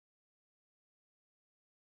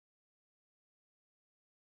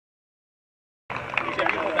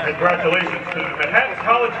Congratulations to the Manhattan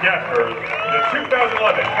College Jaspers, the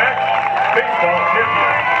 2011 MAAC Baseball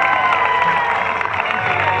Champions.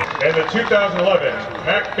 And the 2011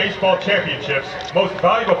 MAAC Baseball Championships most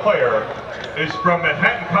valuable player is from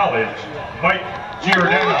Manhattan College, Mike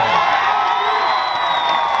Giordano.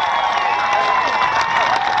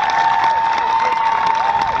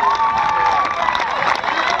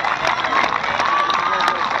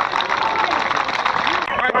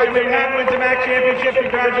 Manhattan wins the MAAC Championship.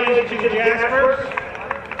 Congratulations to the Jaspers.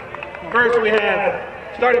 First, we have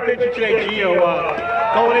starting pitcher today, Gio,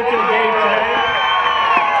 going into the game today.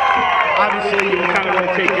 Obviously, you kind of want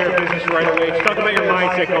to take care of business right away. Just talk about your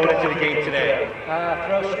mindset going into the game today.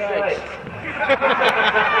 Throw strikes.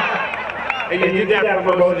 And you did that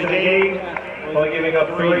for most of the game, only giving up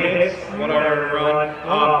 3 hits, 1 earned run.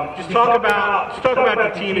 Just talk about the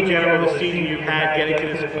team in general, the season you've had, getting to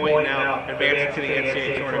this point and now advancing to the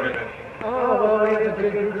NCAA Tournament. Oh, well, we have a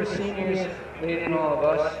good group of seniors leading all of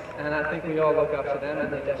us, and I think we all look up to them,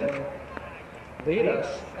 and they definitely lead us.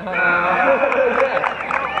 Give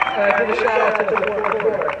a shout out to the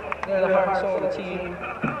 4-4. They're the heart and soul of the team.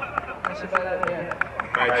 That's about it, yeah.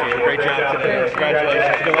 All right, Gio, great job today.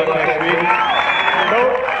 Congratulations. Good luck next week.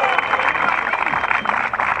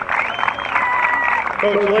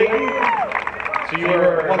 Coach Layton, so you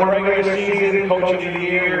were on the regular season, Coach of the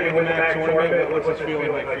Year, you win that tournament. What's this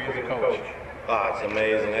feeling like for you as a coach? Oh, it's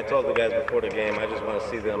amazing. I told the guys before the game, I just want to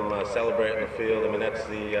see them celebrate in the field. I mean, that's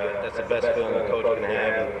the best feeling a coach can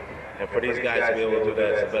have. And for these guys to be able to do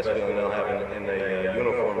that, it's the best feeling they'll have in the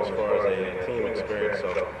uniform as far as a team experience.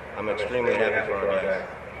 So I'm extremely happy for our guys.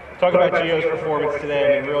 Talk about Gio's performance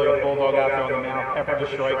today. I mean, really a bulldog out there on the mound, peppered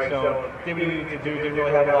the strike zone. Did what you needed to do. Didn't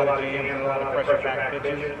really have a lot of jams and a lot of pressure back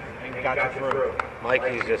pitches, and got you through.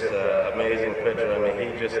 Mikey's just an amazing pitcher. I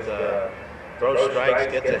mean, he just throws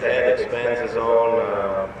strikes, gets ahead, expands his own.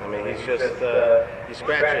 I mean, he's just you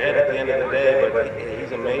scratch your head at the end of the day, but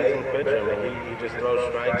he's an amazing pitcher. I mean, he just throws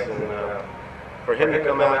strikes, and for him to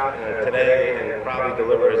come out today and probably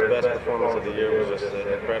deliver his best performance of the year was just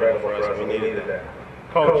incredible for us. We needed it.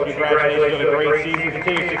 Coach, congratulations on a great season.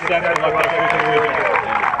 Continued success. Good luck next week in the regional.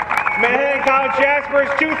 Manhattan College Jaspers,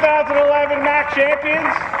 2011 MAAC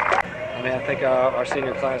champions. I mean, I think our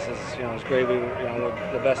senior class is, was great. We were,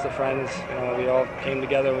 the best of friends. We all came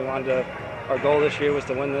together. We wanted to. Our goal this year was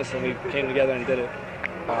to win this, and we came together and did it.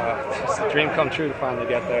 It's a dream come true to finally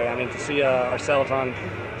get there. I mean, to see ourselves on,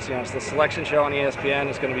 the selection show on ESPN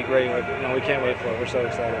is going to be great. We can't wait for it. We're so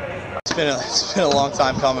excited. It's been a long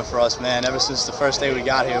time coming for us, man. Ever since the first day we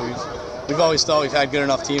got here, we've always thought we've had good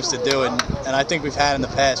enough teams to do it, and I think we've had in the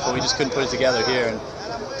past, but we just couldn't put it together here. And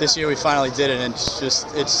this year we finally did it, and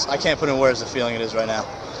I can't put in words the feeling it is right now.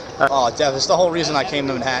 Oh, Dev, it's the whole reason I came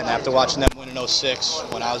to Manhattan after watching them win in '06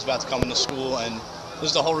 when I was about to come into school, and this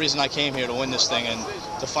is the whole reason I came here to win this thing, and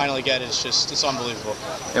to finally get it, it's unbelievable.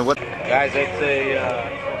 And guys, it's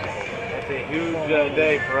a huge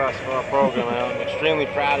day for us, for our program. I'm extremely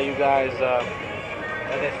proud of you guys.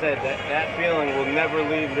 Like I said, that feeling will never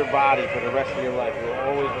leave your body for the rest of your life. You'll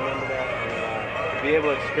always remember that, and to be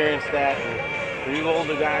able to experience that. And for you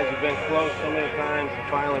older guys, you've been close so many times, and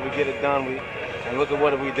finally we get it done. And look at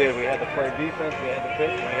what we did. We had to play defense, we had to pitch,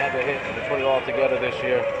 and we had to hit, and to put it all together this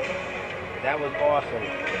year. That was awesome.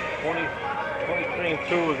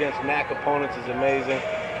 23-2 against MAAC opponents is amazing,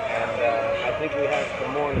 and I think we have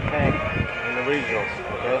some more in the tank in the regionals.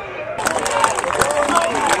 Okay.